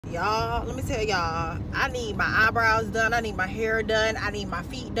Y'all, let me tell y'all, I need my eyebrows done, I need my hair done, I need my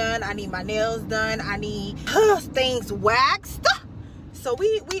feet done, I need my nails done, I need things waxed. So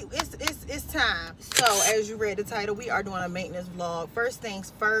it's time. So as you read the title, we are doing a maintenance vlog. First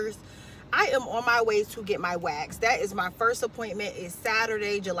things first, I am on my way to get my wax. That is my first appointment. It's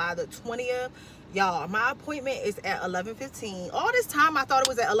Saturday, July the 20th. Y'all, my appointment is at 11:15. All this time I thought it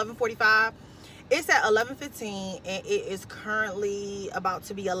was at 11:45. It's at 11:15 and it is currently about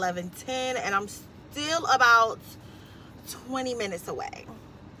to be 11:10 and I'm still about 20 minutes away.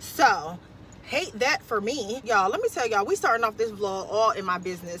 So hate that for me. Y'all, let me tell y'all, we starting off this vlog all in my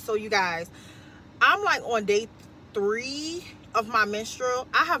business. So you guys, I'm like on day 3 of my menstrual.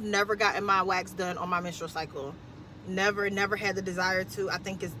 I have never gotten my wax done on my menstrual cycle. Never had the desire to. I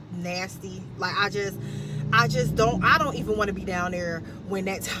think it's nasty. Like I don't even want to be down there when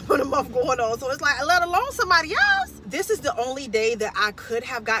that time of the month going on. So it's like, let alone somebody else. This is the only day that I could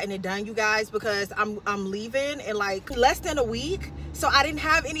have gotten it done, you guys, because I'm leaving in like less than a week. So I didn't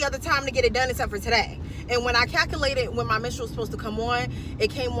have any other time to get it done except for today. And when I calculated when my menstrual was supposed to come on,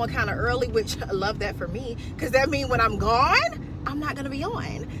 it came on kind of early, which I love that for me, because that means when I'm gone, I'm not gonna be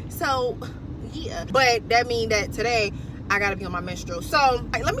on. So yeah, but that means that today I gotta be on my menstrual. So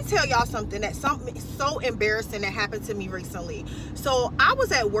like, let me tell y'all something so embarrassing that happened to me recently. So I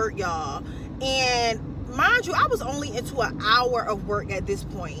was at work, y'all, and mind you, I was only into an hour of work at this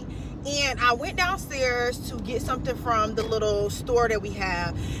point. And I went downstairs to get something from the little store that we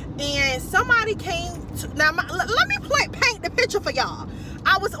have, and somebody came to, now let me paint the picture for y'all.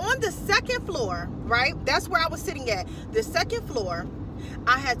 I was on the 2nd floor, right? That's where I was sitting at, the 2nd floor.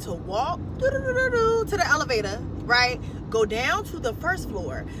 I had to walk to the elevator, right? Go down to the 1st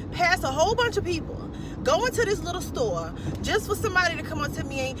floor, pass a whole bunch of people, go into this little store just for somebody to come up to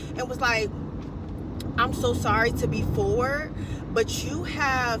me and was like, I'm so sorry to be forward, but you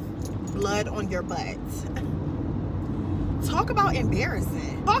have blood on your butt. Talk about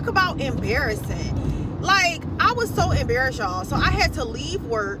embarrassing. Talk about embarrassing. Like, I was so embarrassed, y'all. So I had to leave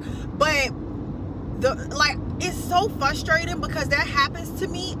work, but it's so frustrating because that happens to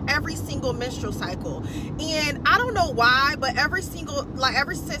me every single menstrual cycle. And I don't know why, but ever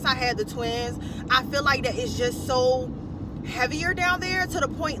since I had the twins, I feel like that it's just so heavier down there to the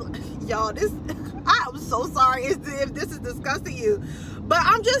point, y'all, I'm so sorry if this is disgusting you, but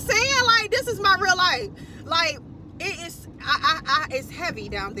I'm just saying, like, this is my real life. Like, it is, it's heavy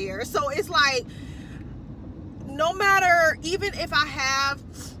down there. So it's like, no matter, even if I have,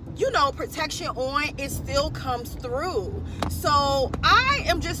 you know, protection on, it still comes through. So I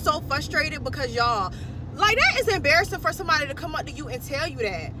am just so frustrated because, y'all, like, that is embarrassing for somebody to come up to you and tell you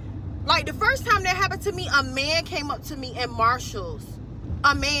that. Like, the first time that happened to me, a man came up to me in Marshalls.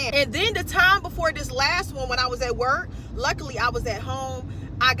 A man. And then the time before this last one, when I was at work, luckily I was at home,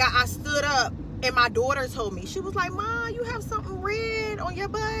 I stood up and my daughter told me, she was like, Ma, you have something red on your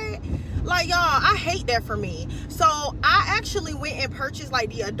butt. Like, y'all, I hate that for me. So I actually went and purchased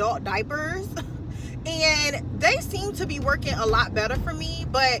like the adult diapers and they seem to be working a lot better for me.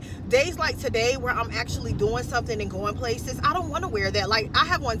 But days like today where I'm actually doing something and going places, I don't want to wear that. Like, I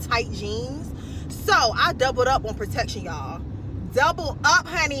have on tight jeans, so I doubled up on protection, y'all. Double up,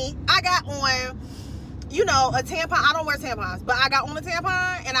 honey. I got on, you know, a tampon. I don't wear tampons, but I got on a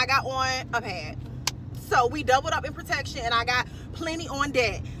tampon and I got on a pad. So we doubled up in protection and I got plenty on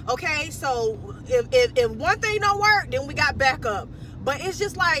deck. Okay, so if one thing don't work, then we got backup. But it's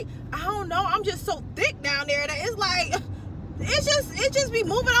just like, I don't know, I'm just so thick down there that it's like, it just be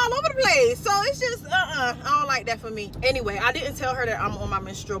moving all over the place. So it's just I don't like that for me. Anyway, I didn't tell her that I'm on my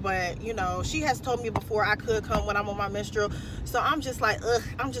menstrual, but you know, she has told me before I could come when I'm on my menstrual. So I'm just like,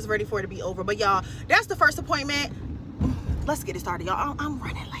 I'm just ready for it to be over. But y'all, that's the first appointment. Let's get it started, y'all. I'm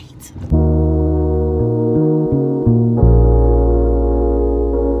running late.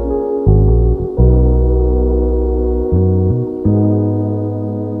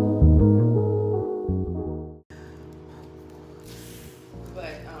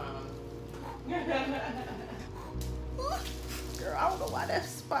 Girl, I don't know why that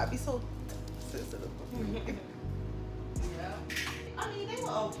spot be so sensitive. Yeah. I mean, they were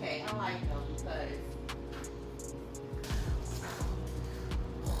okay. I like them because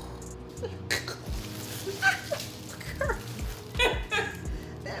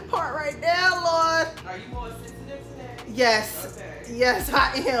that part right there, Lord. Are you more sensitive today? Yes. Okay. Yes,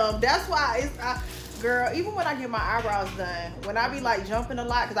 I am. That's why girl, even when I get my eyebrows done, when I be like jumping a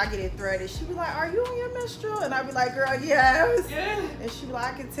lot because I get it threaded, she be like, are you on your menstrual? And I be like, girl, yes. Yeah. And she be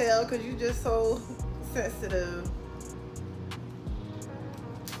like, I can tell because you just so sensitive.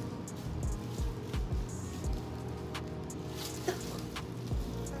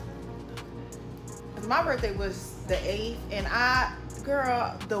 My birthday was the 8th, and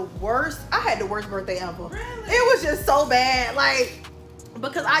girl, I had the worst birthday ever. Really? It was just so bad, like,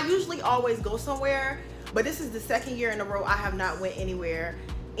 because I usually always go somewhere, but this is the second year in a row I have not went anywhere,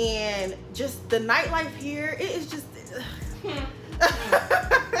 and just the nightlife here, it is just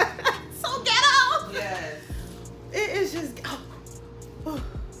so ghetto. Yes. It is just,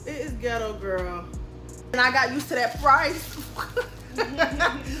 it is ghetto, girl. And I got used to that price.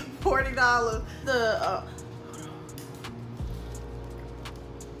 $40.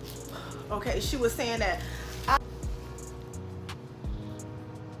 Okay, she was saying that I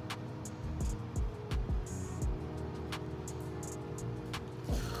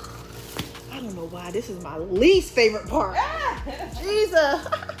don't know why this is my least favorite part. Jesus.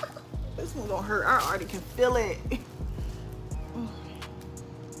 This one's gonna hurt. I already can feel it.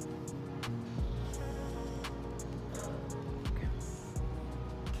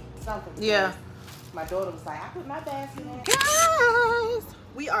 Something. Yeah. My daughter was like, I put my basket in. Guys,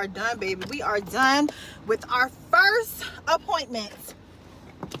 we are done, baby. We are done with our first appointment.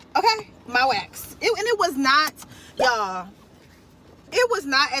 Okay, my wax. And it was not, y'all, it was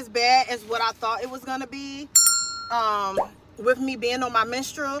not as bad as what I thought it was gonna be. With me being on my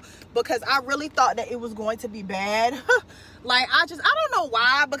menstrual, because I really thought that it was going to be bad. Like, I don't know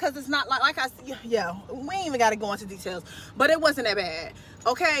why, because it's not like I see, yeah, we ain't even got to go into details, but it wasn't that bad.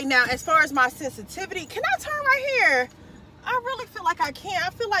 Okay, now as far as my sensitivity, can I turn right here? I really feel like I can. I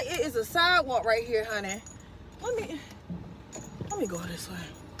feel like it is a sidewalk right here, honey. Let me go this way.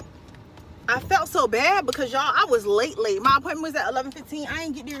 I felt so bad because, y'all, I was late. My appointment was at 11:15. I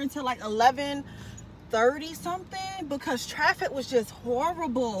didn't get there until like 11:30 something because traffic was just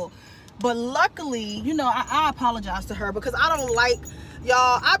horrible. But luckily, you know, I apologize to her because I don't like,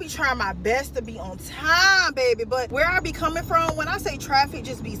 y'all, I be trying my best to be on time, baby. But where I be coming from, when I say traffic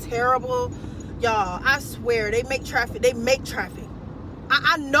just be terrible, y'all, I swear, they make traffic.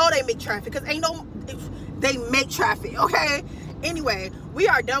 I know they make traffic because they make traffic, okay? Anyway, we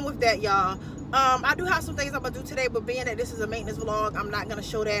are done with that, y'all. I do have some things I'm gonna do today, but being that this is a maintenance vlog, I'm not gonna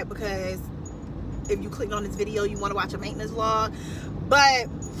show that because if you clicked on this video, you want to watch a maintenance vlog. But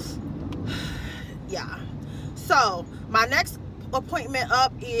yeah, so my next appointment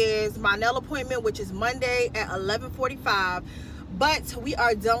up is my nail appointment, which is Monday at 11:45. But we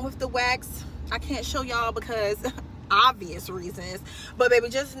are done with the wax. I can't show y'all because obvious reasons, but baby,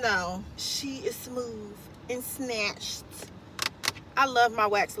 just know she is smooth and snatched. I love my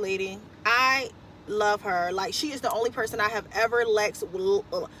wax lady. I love her. Like, she is the only person I have ever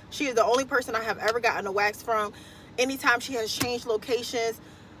she is the only person I have ever gotten a wax from. Anytime she has changed locations,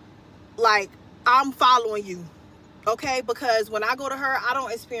 like, I'm following you, okay? Because when I go to her, I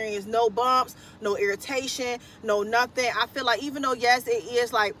don't experience no bumps, no irritation, no nothing. I feel like, even though yes, it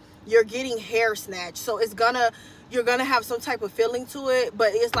is like you're getting hair snatched, so you're gonna have some type of feeling to it, but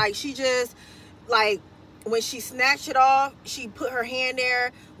it's like she just, like, when she snatched it off, she put her hand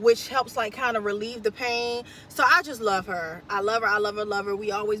there, which helps like kind of relieve the pain. So I just love her. I love her. I love her, love her. We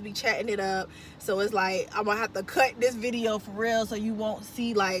always be chatting it up. So it's like, I'm gonna have to cut this video for real so you won't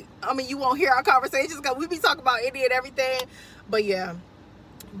see, like, I mean, you won't hear our conversations because we be talking about any and everything. But yeah,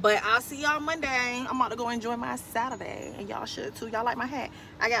 but I'll see y'all Monday. I'm about to go enjoy my Saturday, and y'all should too. Y'all like my hat?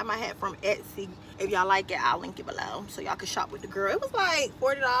 I got my hat from Etsy. If y'all like it, I'll link it below so y'all can shop with the girl. It was like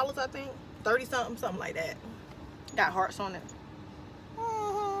 $40, I think. 30 something like that. Got hearts on it.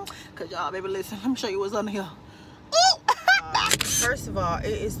 Cause y'all, baby, listen, let me show you what's under here. First of all, it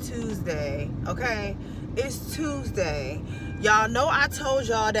is Tuesday, okay? It's Tuesday. Y'all know I told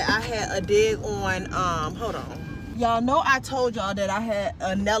y'all that I had a dig on, hold on. Y'all know I told y'all that I had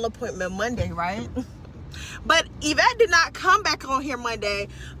a nail appointment Monday, right? But Yvette did not come back on here Monday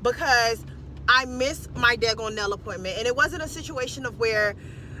because I missed my daggone nail appointment. And it wasn't a situation of where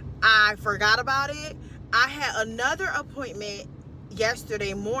I forgot about it. I had another appointment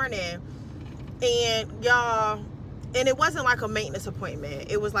yesterday morning, and y'all, and it wasn't like a maintenance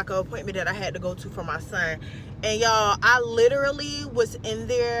appointment. It was like an appointment that I had to go to for my son. And y'all, I literally was in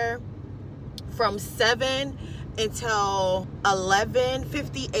there from 7 until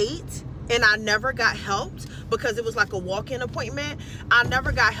 11:58, and I never got helped because it was like a walk-in appointment. I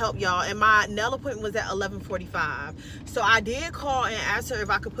never got help, y'all, and my nail appointment was at 11:45. So I did call and ask her if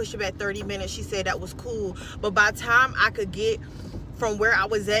I could push it back 30 minutes. She said that was cool, but by the time I could get from where I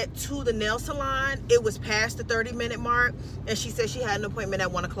was at to the nail salon, it was past the 30-minute mark, and she said she had an appointment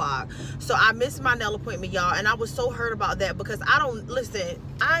at 1 o'clock. So I missed my nail appointment, y'all, and I was so hurt about that because I don't, listen,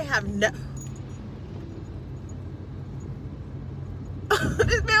 I have never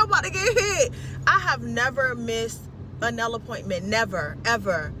this man about to get hit. I have never missed a nail appointment. Never,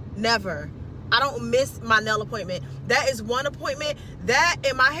 ever, never. I don't miss my nail appointment. That is one appointment. That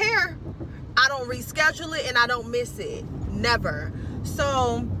and my hair, I don't reschedule it and I don't miss it. Never.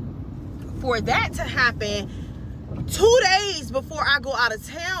 So for that to happen 2 days before I go out of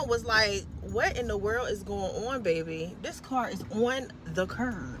town was like, what in the world is going on, baby? This car is on the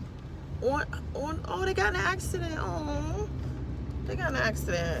curb. Oh, they got in an accident. Oh, they got in an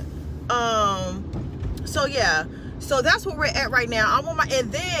accident. So yeah, so that's where we're at right now. I'm on my,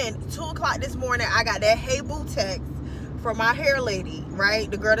 and then 2 o'clock this morning, I got that hey boo text from my hair lady,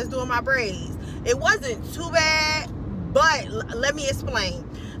 right? The girl that's doing my braids. It wasn't too bad, but let me explain.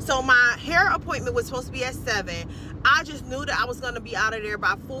 So my hair appointment was supposed to be at 7. I just knew that I was going to be out of there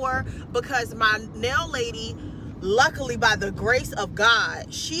by 4 because my nail lady, luckily by the grace of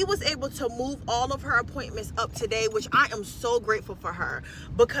God, she was able to move all of her appointments up today, which I am so grateful for her.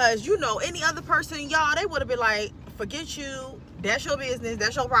 Because, you know, any other person, y'all, they would have been like, forget you, that's your business,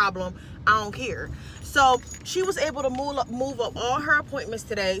 that's your problem, I don't care. So she was able to move up all her appointments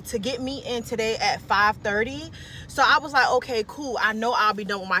today to get me in today at 5:30. So I was like, okay, cool, I know I'll be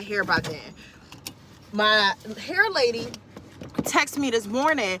done with my hair by then. My hair lady texted me this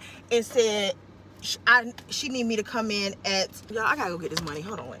morning and said she need me to come in at, y'all, I gotta go get this money.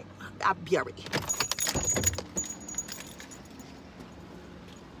 Hold on, wait. I'll be ready.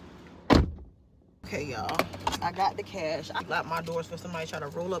 Okay, y'all, I got the cash. I locked my doors for somebody try to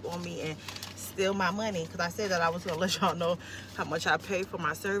roll up on me and steal my money, because I said that I was gonna let y'all know how much I pay for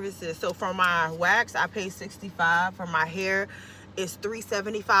my services. So for my wax, I pay $65. For my hair, it's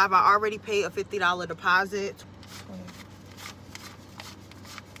 $375. I already paid a $50 deposit.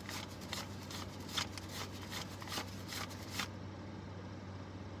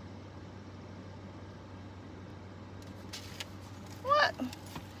 What?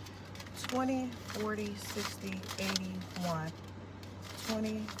 20, 40, 60, 81.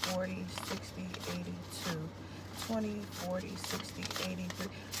 20, 40, 60, 82. 20, 40, 60, 83.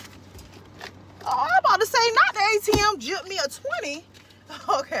 Oh, I'm about to say, not the ATM jipped me a 20.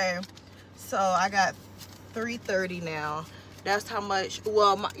 Okay, so I got 330 now. That's how much.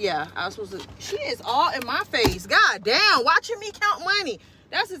 Well, yeah, I was supposed to. She is all in my face. God damn, watching me count money.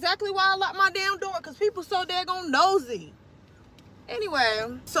 That's exactly why I locked my damn door, because people so daggone nosy.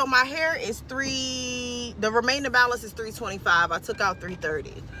 Anyway, so my hair is the remaining balance is $325. I took out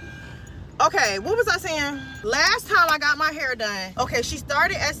 $330. Okay, what was I saying? Last time I got my hair done, okay, she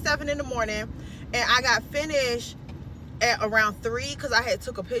started at 7 in the morning, and I got finished at around 3 because I had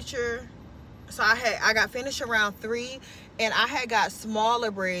took a picture. So I got finished around 3, and I had got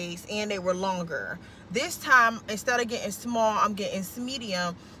smaller braids and they were longer. This time, instead of getting small, I'm getting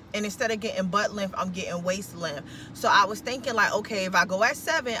medium. And instead of getting butt length, I'm getting waist length. So I was thinking like, okay, if I go at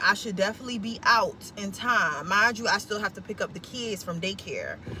 7, I should definitely be out in time. Mind you, I still have to pick up the kids from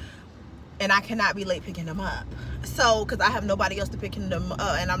daycare. And I cannot be late picking them up. So, because I have nobody else to pick them up.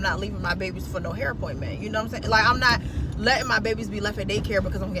 And I'm not leaving my babies for no hair appointment. You know what I'm saying? Like, I'm not letting my babies be left at daycare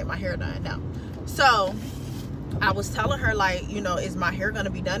because I'm getting my hair done. No. So I was telling her, like, you know, is my hair gonna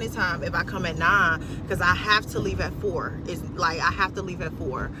be done in time if I come at 9? Because I have to leave at 4. It's like I have to leave at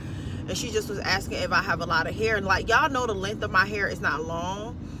 4. And she just was asking if I have a lot of hair. And like, y'all know the length of my hair is not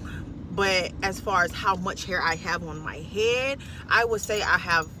long, but as far as how much hair I have on my head, I would say I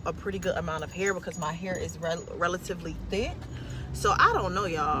have a pretty good amount of hair because my hair is relatively thick. So I don't know,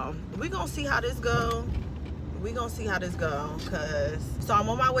 y'all. We're gonna see how this go. We're gonna see how this go, so I'm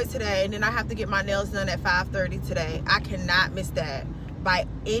on my way today, and then I have to get my nails done at 5:30 today. I cannot miss that by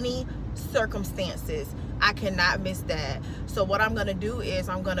any circumstances. I cannot miss that. So what I'm gonna do is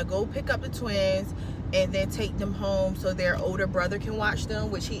I'm gonna go pick up the twins and then take them home so their older brother can watch them,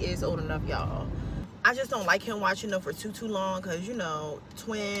 which he is old enough, y'all. I just don't like him watching them for too long, because, you know,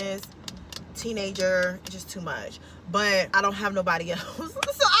 twins, teenager, just too much. But I don't have nobody else, so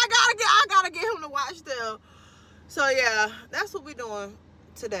I gotta get him to watch them. So yeah, that's what we're doing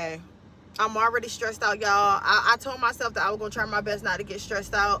today. I'm already stressed out, y'all. I told myself that I was gonna try my best not to get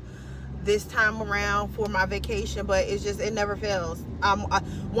stressed out this time around for my vacation, but it's just, it never fails.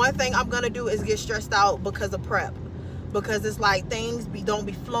 One thing I'm gonna do is get stressed out because of prep, because it's like things don't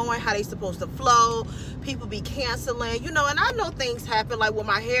be flowing how they supposed to flow. People be canceling, you know. And I know things happen, like with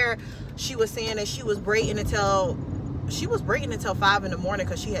my hair. She was saying that she was braiding until 5 in the morning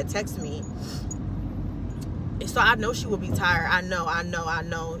because she had texted me. So I know she will be tired. I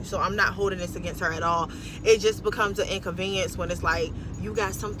know. So I'm not holding this against her at all. It just becomes an inconvenience when it's like you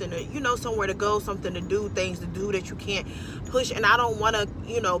got something to, you know, somewhere to go, something to do, things to do that you can't push. And I don't want to,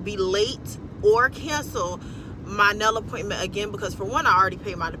 you know, be late or cancel my nail appointment again, because for one, I already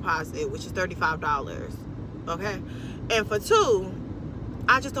paid my deposit, which is $35. Okay. And for two,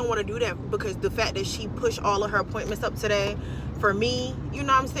 I just don't want to do that because the fact that she pushed all of her appointments up today for me, you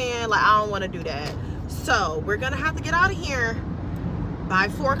know what I'm saying? Like, I don't want to do that. So we're gonna have to get out of here by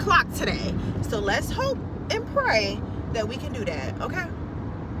 4 o'clock today. So let's hope and pray that we can do that. Okay,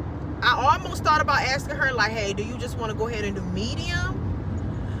 I almost thought about asking her like, hey, do you just want to go ahead and do medium?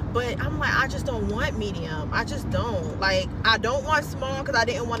 But I'm like, I just don't want medium. I just don't. Like, I don't want small because I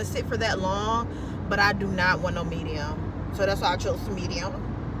didn't want to sit for that long, but I do not want no medium. So that's why I chose medium.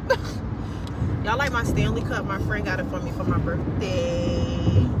 Y'all like my Stanley cup? My friend got it for me for my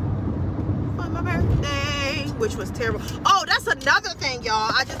birthday. For my birthday, which was terrible. Oh, that's another thing,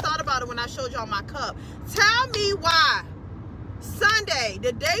 y'all. I just thought about it when I showed y'all my cup. Tell me why Sunday,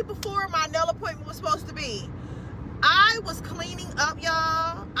 the day before my nail appointment was supposed to be, I was cleaning up,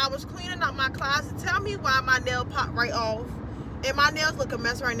 y'all. I was cleaning up my closet. Tell me why my nail popped right off. And my nails look a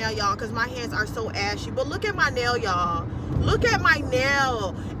mess right now, y'all, because my hands are so ashy. But look at my nail, y'all. Look at my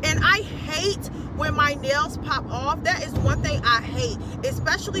nail. And I hate when my nails pop off. That is one thing I hate,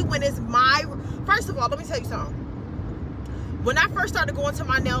 especially when it's my... First of all, let me tell you something. When I first started going to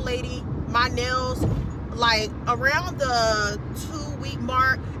my nail lady, my nails, like around the 2-week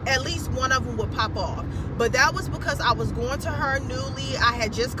mark, at least one of them would pop off. But that was because I was going to her newly. I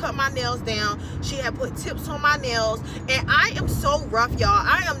had just cut my nails down. She had put tips on my nails. And I am so rough, y'all.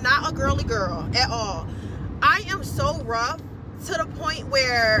 I am not a girly girl at all. I am so rough to the point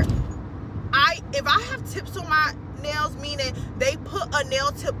where if I have tips on my nails, meaning they put a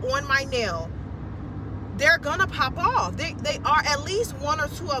nail tip on my nail, they're gonna pop off. They are, at least 1 or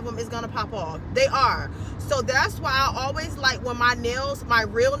 2 of them is gonna pop off. They are. So that's why I always like when my nails, my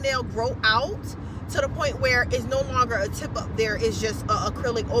real nail grow out to the point where it's no longer a tip up there, it's just a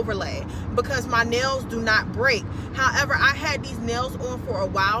acrylic overlay, because my nails do not break. However, I had these nails on for a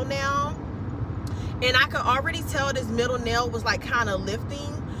while now, and I could already tell this middle nail was like kind of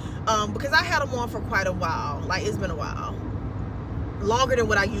lifting, because I had them on for quite a while. Like, it's been a while, longer than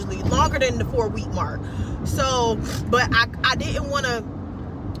what I usually, longer than the 4-week mark. So, but I didn't want to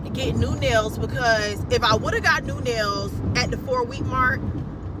get new nails, because if I would have got new nails at the 4-week mark,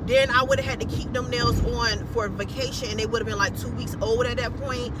 then I would have had to keep them nails on for vacation, and they would have been like 2 weeks old at that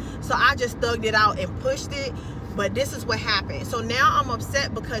point. So I just thugged it out and pushed it. But this is what happened. So now I'm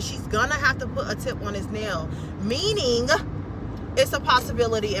upset because she's gonna have to put a tip on his nail, meaning it's a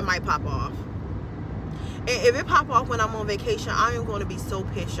possibility it might pop off. And if it pop off when I'm on vacation, I am going to be so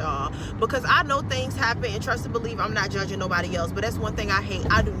pissed, y'all, because I know things happen, and trust and believe, I'm not judging nobody else, but that's one thing I hate.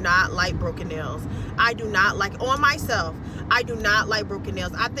 I do not like broken nails. I do not like, on myself, I do not like broken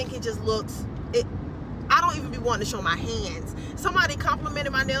nails. I think it just looks, I don't even be wanting to show my hands. Somebody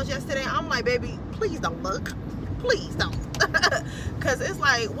complimented my nails yesterday. I'm like, baby, please don't look. Please don't. Because it's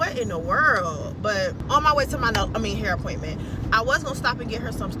like, what in the world? But on my way to my hair appointment, I was going to stop and get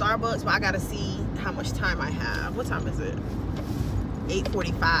her some Starbucks, but I got to see how much time I have. What time is it?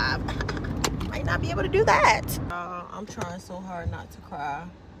 8:45. Might not be able to do that. I'm trying so hard not to cry.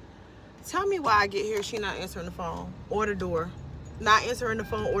 Tell me why I get here, she not answering the phone or the door. Not answering the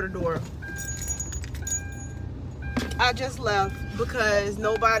phone or the door. I just left because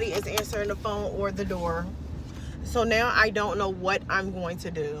nobody is answering the phone or the door. So now I don't know what I'm going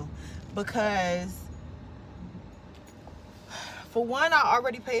to do, because for one, I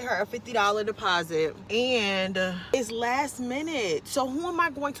already paid her a $50 deposit, and it's last minute. So who am I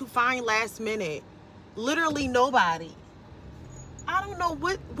going to find last minute? Literally nobody. I don't know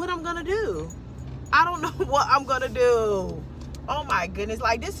what I'm gonna do. I don't know what I'm gonna do. Oh my goodness,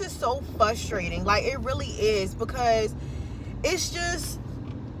 like, this is so frustrating. Like, it really is, because it's just,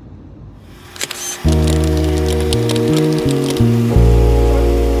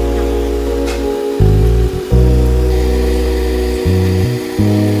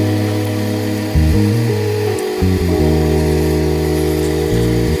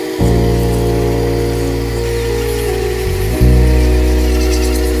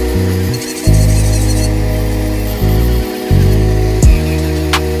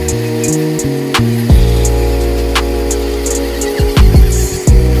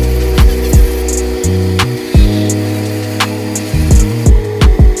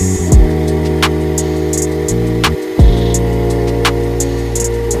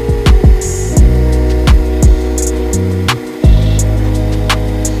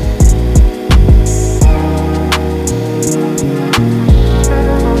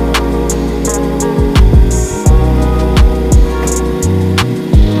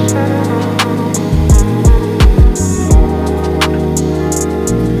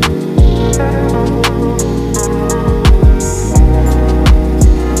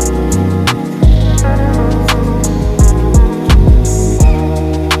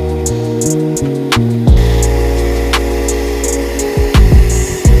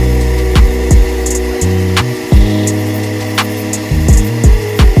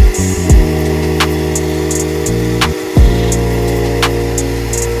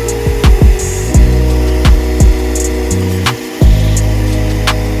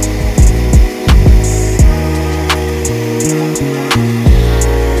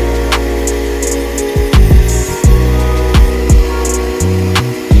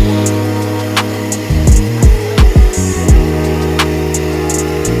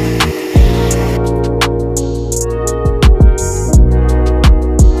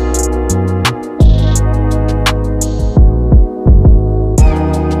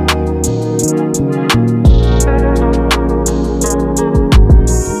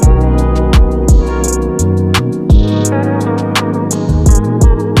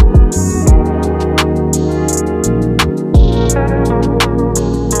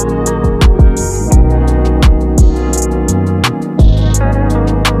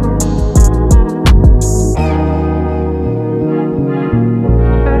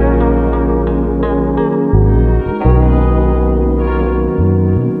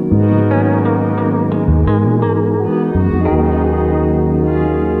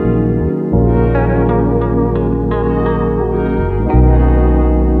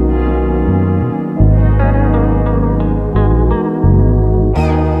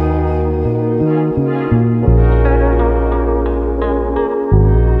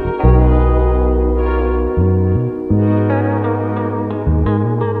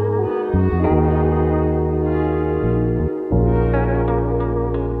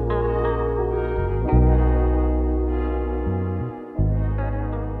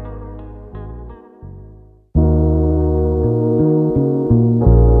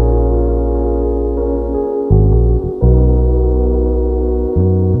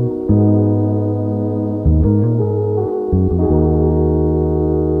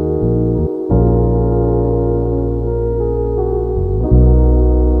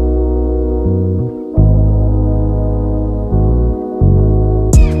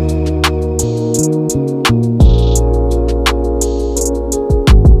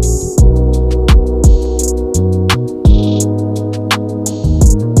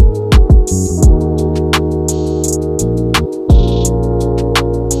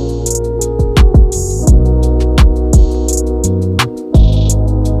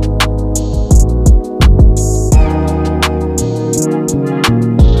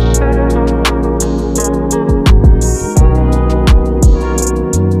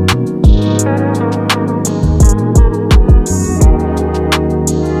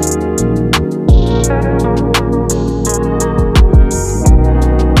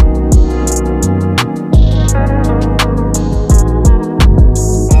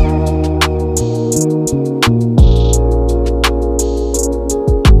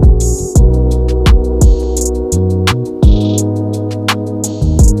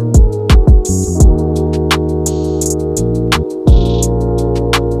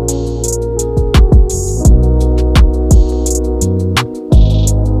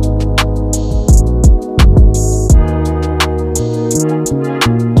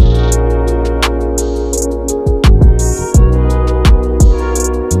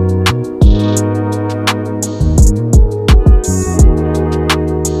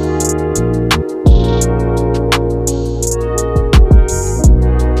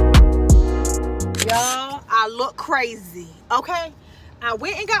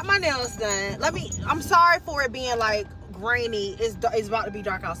 and got my nails done. I'm sorry for it being like grainy. It's about to be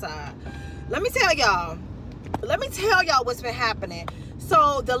dark outside. Let me tell y'all what's been happening.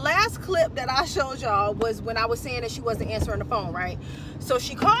 So the last clip that I showed y'all was when I was saying that she wasn't answering the phone, right? So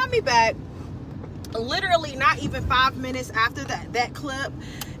she called me back literally not even 5 minutes after that clip,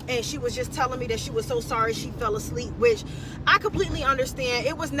 and she was just telling me that she was so sorry she fell asleep, which I completely understand.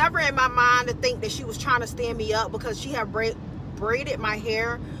 It was never in my mind to think that she was trying to stand me up, because she had braided my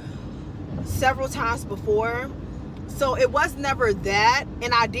hair several times before, so it was never that.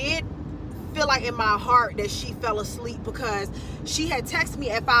 And I did feel like in my heart that she fell asleep, because she had texted me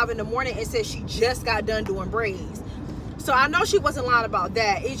at 5 in the morning and said she just got done doing braids. So I know she wasn't lying about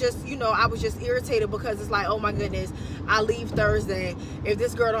that. It's just, you know, I was just irritated, because it's like, oh my goodness, I leave Thursday. If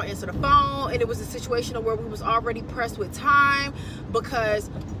this girl don't answer the phone, and it was a situation where we was already pressed with time,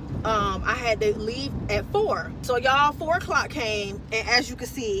 because I had to leave at 4. So y'all, 4 o'clock came, and as you can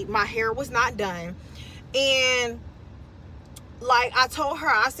see, my hair was not done. And like I told her,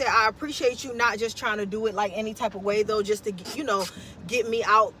 I said, I appreciate you not just trying to do it like any type of way though, just to, you know, get me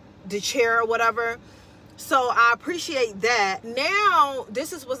out the chair or whatever. So I appreciate that. Now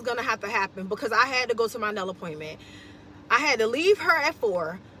this is what's gonna have to happen, because I had to go to my nail appointment. I had to leave her at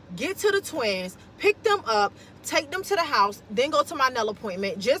 4, get to the twins, pick them up, take them to the house, then go to my nail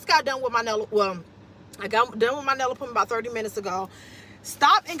appointment. Just got done with my nail, well, I got done with my nail appointment about 30 minutes ago.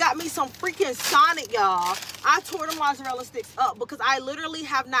 Stopped and got me some freaking Sonic, y'all. I tore them mozzarella sticks up, because I literally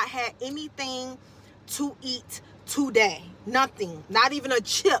have not had anything to eat today. Nothing, not even a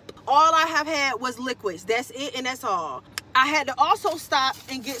chip. All I have had was liquids. That's it, and that's all. I had to also stop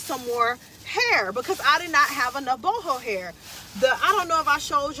and get some more hair, because I did not have enough boho hair. I don't know if I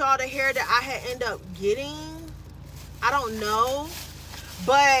showed y'all the hair that I had ended up getting. I don't know,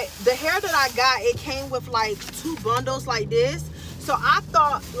 but the hair that I got, it came with like 2 bundles like this. So I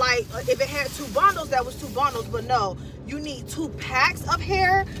thought like if it had 2 bundles, that was 2 bundles, but no, you need 2 packs of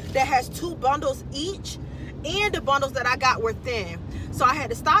hair that has 2 bundles each, and the bundles that I got were thin. So I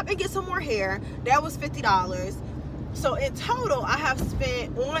had to stop and get some more hair. That was $50. So in total, I have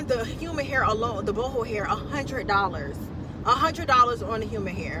spent on the human hair alone, the boho hair, $100. $100 on the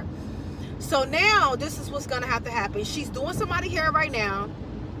human hair. So now this is what's gonna have to happen. She's doing somebody's hair right now.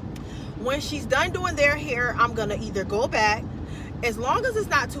 When she's done doing their hair, I'm gonna either go back, as long as it's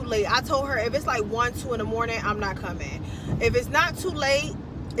not too late. I told her if it's like 1, 2 in the morning, I'm not coming. If it's not too late,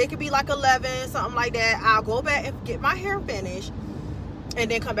 it could be like 11, something like that, I'll go back and get my hair finished and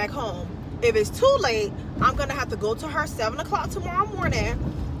then come back home. If it's too late, I'm gonna have to go to her 7 o'clock tomorrow morning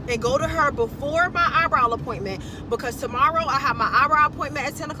and go to her before my eyebrow appointment, because tomorrow I have my eyebrow appointment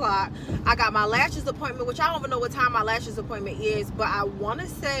at 10 o'clock. I got my lashes appointment, which I don't even know what time my lashes appointment is, but I want to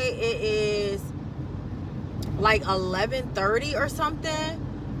say it is like 11:30 or something.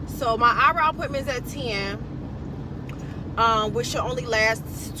 So my eyebrow appointment is at 10, which should only last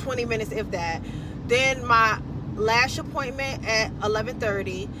 20 minutes, if that. Then my lash appointment at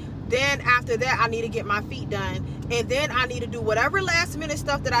 11:30. Then after that, I need to get my feet done, and then I need to do whatever last minute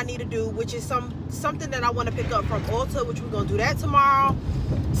stuff that I need to do, which is something that I want to pick up from Ulta, which we're gonna do that tomorrow.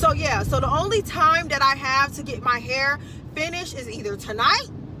 So yeah, so the only time that I have to get my hair finished is either tonight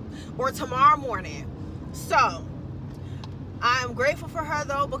or tomorrow morning. So I'm grateful for her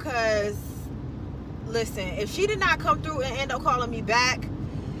though, because listen, if she did not come through and end up calling me back,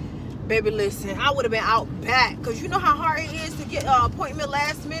 baby, listen, I would have been out back, because you know how hard it is to get an appointment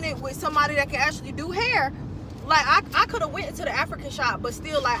last minute with somebody that can actually do hair. Like I could have went into the African shop, but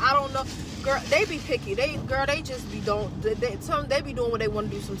still, like, I don't know, girl, they be picky. They just be they be doing what they want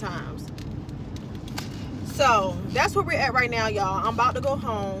to do sometimes. So that's where we're at right now, y'all. I'm about to go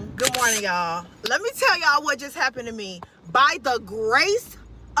home. Good morning, y'all. Let me tell y'all what just happened to me. By the grace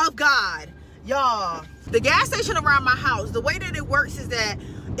of God, y'all, the gas station around my house, the way that it works is that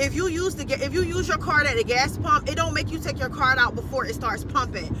if you use your card at the gas pump, it don't make you take your card out before it starts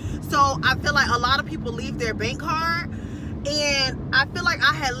pumping. So I feel like a lot of people leave their bank card, and I feel like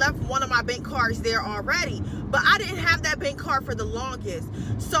I had left one of my bank cards there already, but I didn't have that bank card for the longest.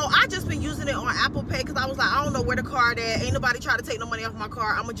 So I just been using it on Apple Pay, because I was like, I don't know where the card at. Ain't nobody try to take no money off my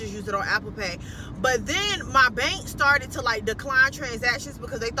card. I'm gonna just use it on Apple Pay. But then my bank started to like decline transactions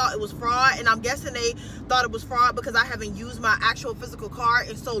because they thought it was fraud, and I'm guessing they thought it was fraud because I haven't used my actual physical card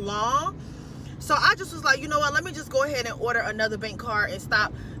in so long. So I just was like, you know what, let me just go ahead and order another bank card and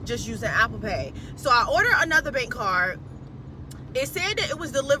stop just using Apple Pay. So I ordered another bank card. It said that it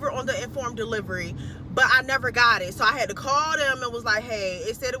was delivered on the informed delivery, but I never got it. So I had to call them and was like, hey,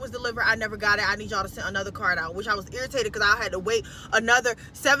 it said it was delivered, I never got it, I need y'all to send another card out, which I was irritated because I had to wait another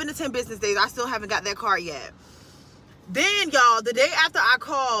 7 to 10 business days. I still haven't got that card yet. Then, y'all, the day after I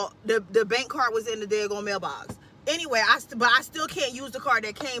called, the bank card was in the daggone mailbox. Anyway, but I still can't use the card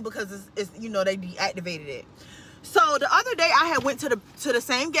that came because it's you know, they deactivated it. So the other day I had went to the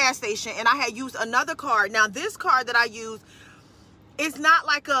same gas station and I had used another card. Now this card that I use, it's not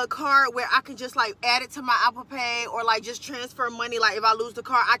like a card where I can just like add it to my Apple Pay or like just transfer money. Like if I lose the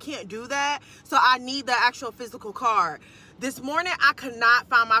card, I can't do that. So I need the actual physical card. This morning, I could not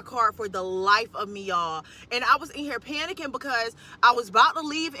find my card for the life of me, y'all. And I was in here panicking because I was about to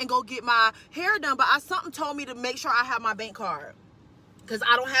leave and go get my hair done. But something told me to make sure I have my bank card because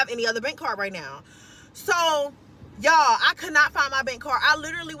I don't have any other bank card right now. So, y'all, I could not find my bank card. I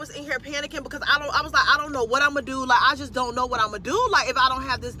literally was in here panicking because I was like, I don't know what I'm going to do. Like, I just don't know what I'm going to do, like, if I don't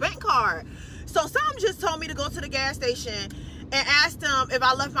have this bank card. So, something just told me to go to the gas station and asked them if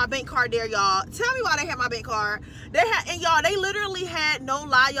I left my bank card there, y'all. Tell me why they had my bank card. And y'all, they literally had, no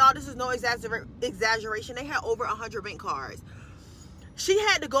lie, y'all, this is no exaggeration. They had over 100 bank cards. She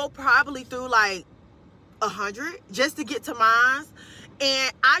had to go probably through like 100 just to get to mine.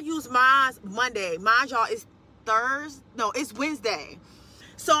 And I use mine Monday. Mine, y'all, is Thursday. No, it's Wednesday.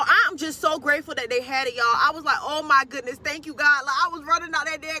 So I'm just so grateful that they had it, y'all. I was like, oh my goodness, thank you, God. Like, I was running out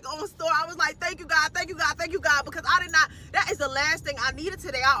that daggone store. I was like, thank you, God, thank you, God, thank you, God, because I did not, that is the last thing I needed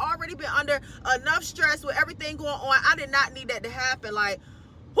today. I already been under enough stress with everything going on. I did not need that to happen. Like,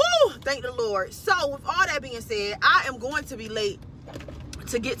 whoo, thank the Lord. So with all that being said, I am going to be late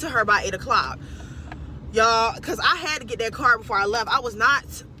to get to her by 8 o'clock, y'all, because I had to get that card before I left. I was not,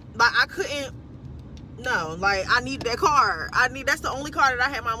 like, I couldn't. No, like, I need that card. That's the only card that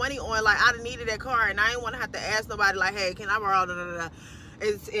I had my money on. Like, I needed that card, and I didn't want to have to ask nobody, like, hey, can I borrow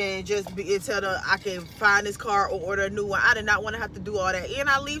and just tell them I can find this card or order a new one. I did not want to have to do all that. And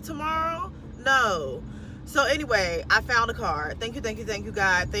I leave tomorrow? No. So anyway, I found a card. Thank you,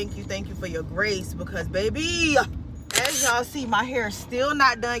 God. Thank you for your grace, because baby, as y'all see, my hair is still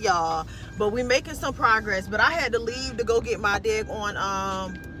not done, y'all, but we making some progress. But I had to leave to go get my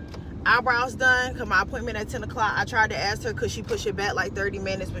eyebrows done because my appointment at 10 o'clock. I tried to ask her, could she push it back like 30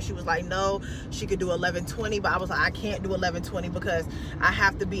 minutes, but she was like, no, she could do 11:20. But I was like, I can't do 11:20 because I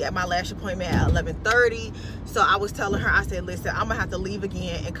have to be at my lash appointment at 11:30. So I was telling her, I said, listen, I'm gonna have to leave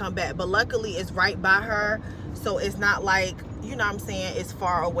again and come back. But luckily it's right by her, so it's not like, you know what I'm saying, it's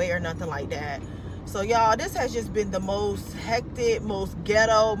far away or nothing like that. So y'all, this has just been the most hectic, most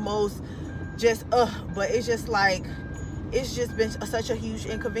ghetto, most just but it's just like, it's just been such a huge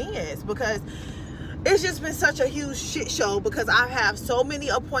inconvenience because it's just been such a huge shit show because I have so many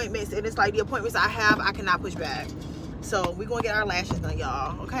appointments, and it's like the appointments I have, I cannot push back. So we're gonna get our lashes done,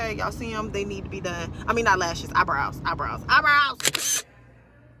 y'all. Okay, y'all see them? They need to be done. I mean, not lashes, eyebrows.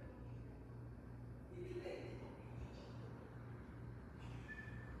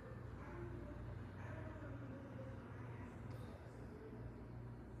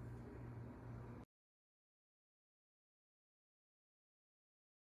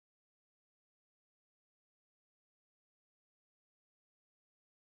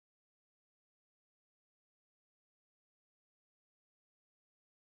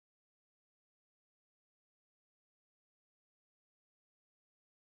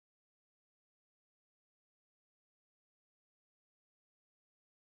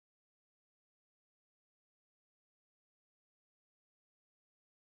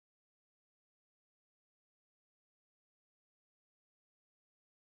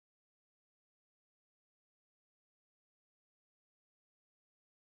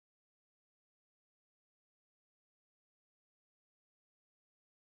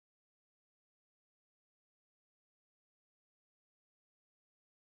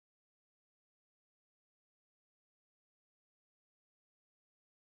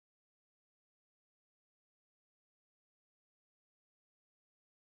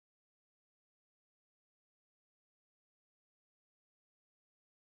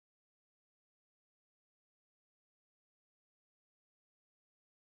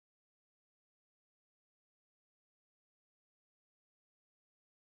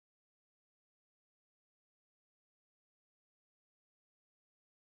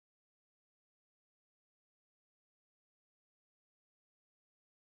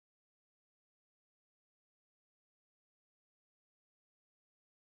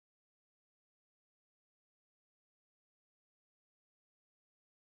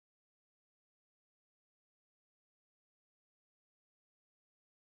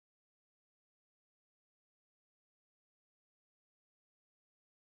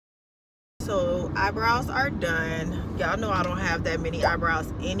 So eyebrows are done. Y'all know I don't have that many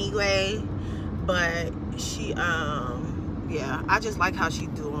eyebrows anyway, but she yeah, I just like how she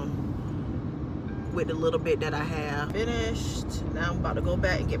do them. with the little bit that I have. Finished. Now I'm about to go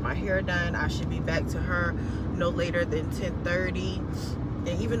back and get my hair done. I should be back to her no later than 10:30.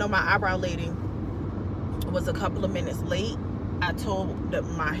 And even though my eyebrow lady was a couple of minutes late, I told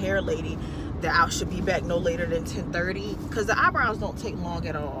my hair lady that I should be back no later than 10:30 because the eyebrows don't take long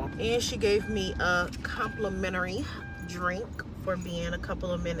at all. And she gave me a complimentary drink for being a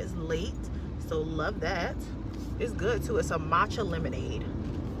couple of minutes late, so love that. It's good too. It's a matcha lemonade.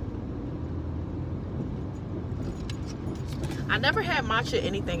 I never had matcha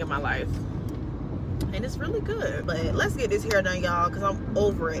anything in my life, and it's really good. But let's get this hair done, y'all, because I'm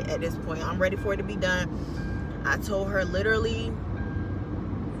over it at this point. I'm ready for it to be done. I told her literally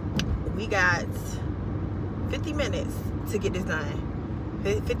we got 50 minutes to get this done.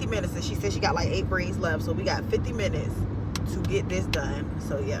 50 minutes, and she said she got like 8 braids left, so we got 50 minutes to get this done.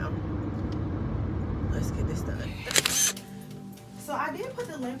 So yeah, let's get this done. So I did put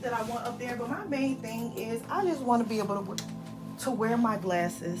the length that I want up there, but my main thing is I just want to be able to wear my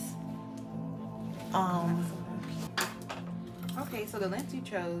glasses. Okay, so the length you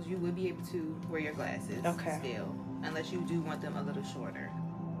chose, you will be able to wear your glasses still, unless you do want them a little shorter.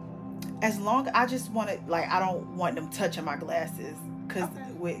 As long I just want it, like I don't want them touching my glasses, because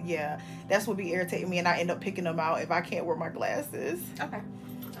yeah, that's what be irritating me, and I end up picking them out if I can't wear my glasses. Okay,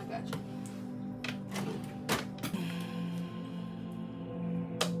 I got you.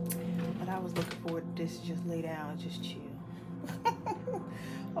 But I was looking forward to this, just lay down, just chill.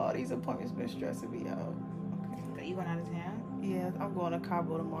 All these appointments been stressing me out. Okay. You going out of town? Yeah, I'm going to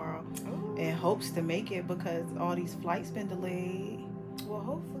Cabo tomorrow. Ooh. In hopes to make it because all these flights been delayed. Well,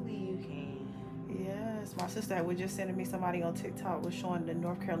 hopefully you can. Yes, my sister was just sending me somebody on TikTok was showing the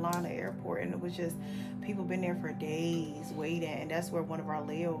North Carolina airport, and it was just people been there for days waiting, and that's where one of our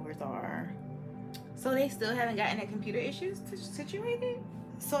layovers are. So they still haven't gotten their computer issues situated?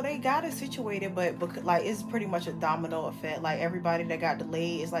 So they got it situated, but like it's pretty much a domino effect. Like everybody that got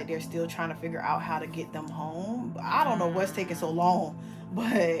delayed, it's like they're still trying to figure out how to get them home. I don't know what's taking so long,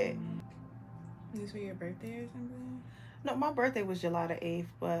 but is this for your birthday or something? No, my birthday was July the 8th,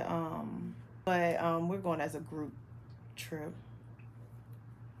 but we're going as a group trip.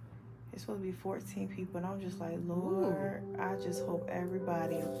 It's supposed to be 14 people, and I'm just like, Lord, I just hope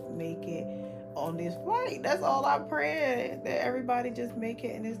everybody make it on this flight. That's all I pray, that everybody just make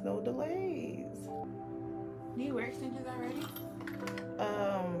it and there's no delays. Do you wear extensions already?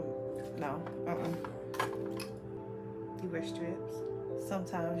 No. You wear strips?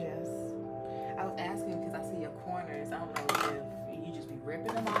 Sometimes, yes. I was asking because I see your corners. I don't know if you just be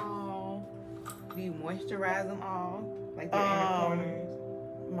ripping them all. Do you moisturize them all? Like their inner corners?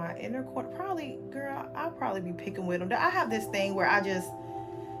 My inner corner, probably, girl, I'll probably be picking with them. I have this thing where I just,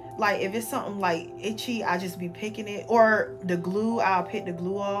 like, if it's something like itchy, I just be picking it. Or the glue, I'll pick the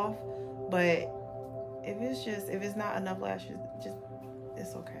glue off. But if it's not enough lashes, just,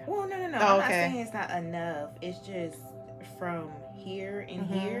 it's okay. Well, no. I'm not saying it's not enough. It's just from here and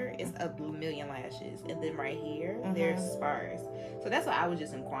here, it's a million lashes. And then right here, there's sparse. So that's what I was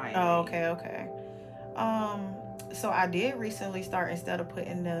just inquiring. Oh, okay. So I did recently start, instead of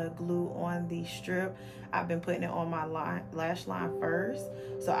putting the glue on the strip, I've been putting it on my lash line first.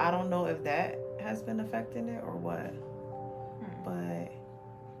 So I don't know if that has been affecting it or what. But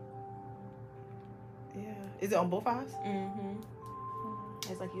yeah, is it on both eyes?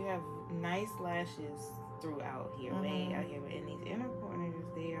 It's like you have nice lashes throughout here, way out here, but in these inner corners,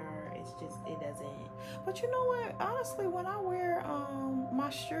 it doesn't. But you know what? Honestly, when I wear my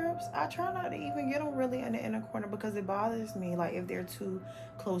strips, I try not to even get them really in the inner corner because it bothers me, like if they're too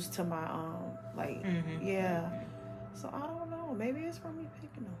close to my yeah. So I don't know. Maybe it's from me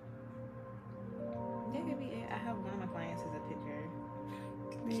picking them. That could be it. I have one of my clients as a picker.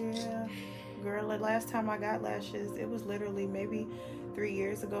 Yeah, girl. The last time I got lashes, it was literally maybe 3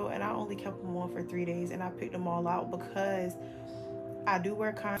 years ago, and I only kept them on for 3 days, and I picked them all out because I do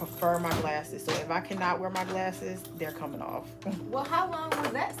prefer my glasses. So if I cannot wear my glasses, they're coming off. Well, how long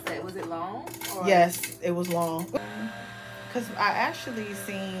was that set? Was it long? Or? Yes, it was long. Because I actually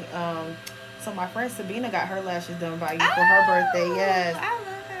seen, so my friend Sabina got her lashes done by you for her birthday. Yes. I love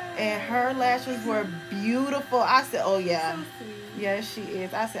her. And her lashes were beautiful. I said, oh yeah. So sweet. Yes, she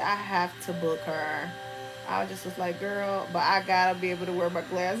is. I said, I have to book her. I just was like, girl, but I gotta be able to wear my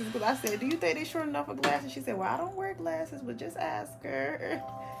glasses. Because I said, do you think they short enough for glasses? She said, well, I don't wear glasses, but just ask her.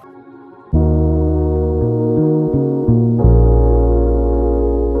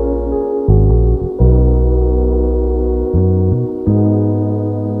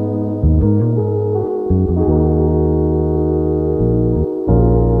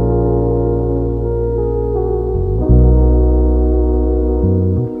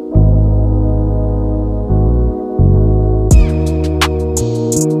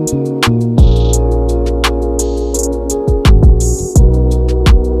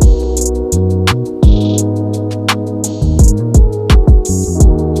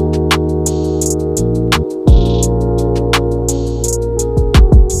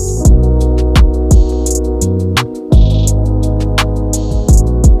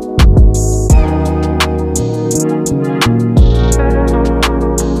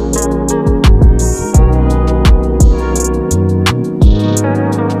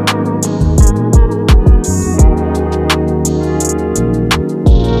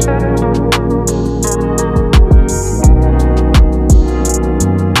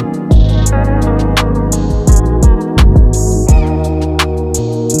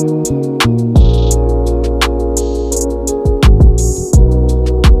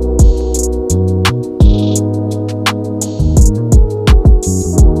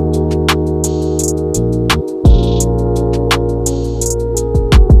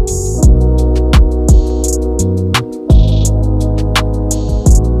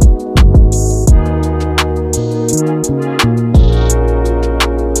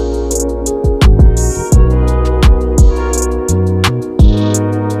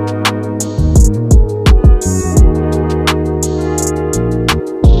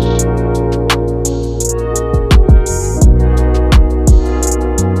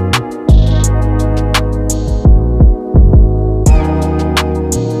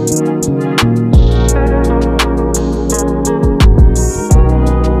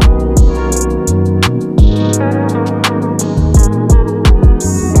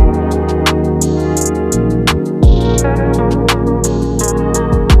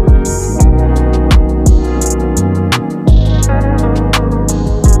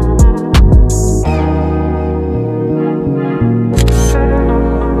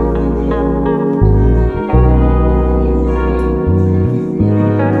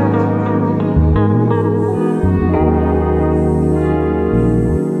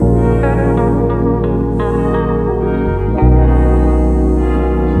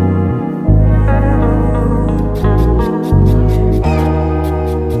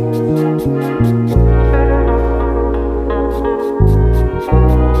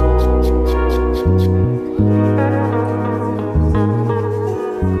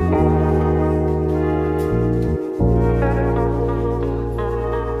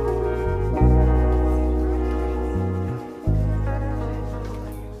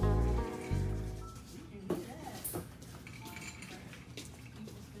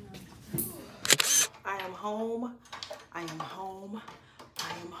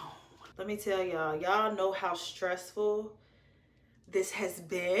 let me tell y'all, y'all know how stressful this has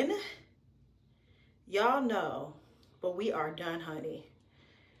been. Y'all know, but we are done, honey.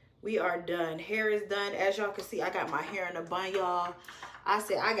 We are done. Hair is done. As y'all can see, I got my hair in a bun, y'all. I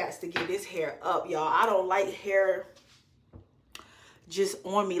said I got to get this hair up, y'all. I don't like hair just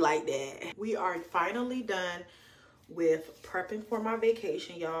on me like that. We are finally done with prepping for my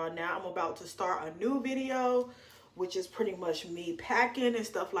vacation, y'all. Now I'm about to start a new video, which is pretty much me packing and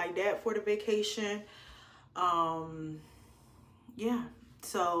stuff like that for the vacation. Yeah,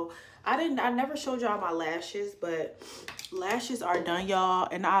 so I never showed y'all my lashes, but lashes are done, y'all,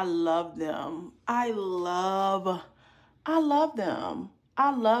 and I love them. I love them.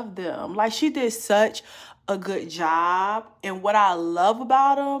 I love them. Like, she did such a good job, and what I love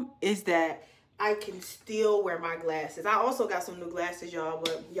about them is that I can still wear my glasses. I also got some new glasses, y'all,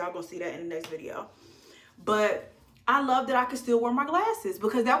 but y'all gonna see that in the next video. But I love that I could still wear my glasses,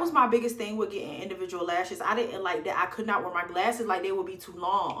 because that was my biggest thing with getting individual lashes. I didn't like that I could not wear my glasses, like they would be too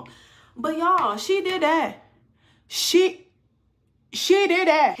long. But y'all, she did that. She did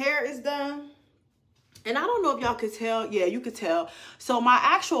that. Hair is done. And I don't know if y'all could tell. Yeah, you could tell. So my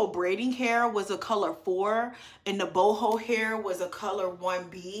actual braiding hair was a color 4, and the boho hair was a color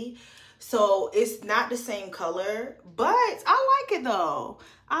 1B. So it's not the same color, but I like it though.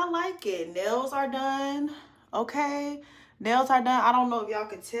 I like it. Nails are done. Okay, nails are done. I don't know if y'all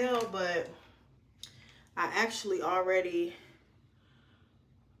can tell, but I actually already,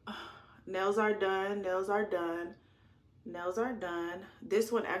 nails are done. Nails are done. Nails are done.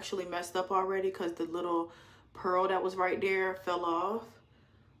 This one actually messed up already because the little pearl that was right there fell off.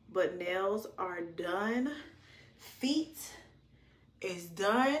 But nails are done. Feet is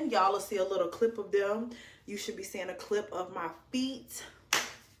done. Y'all will see a little clip of them. You should be seeing a clip of my feet.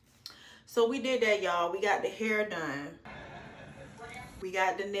 So we did that, y'all. We got the hair done. We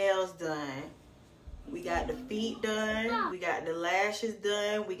got the nails done. We got the feet done. We got the lashes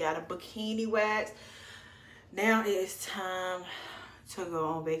done. We got a bikini wax. Now it's time to go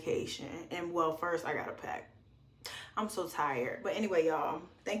on vacation. And well, first I gotta pack. I'm so tired. But anyway, y'all,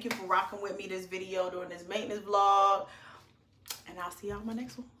 thank you for rocking with me this video during this maintenance vlog. And I'll see y'all in my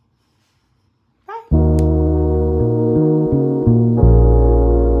next one. Bye.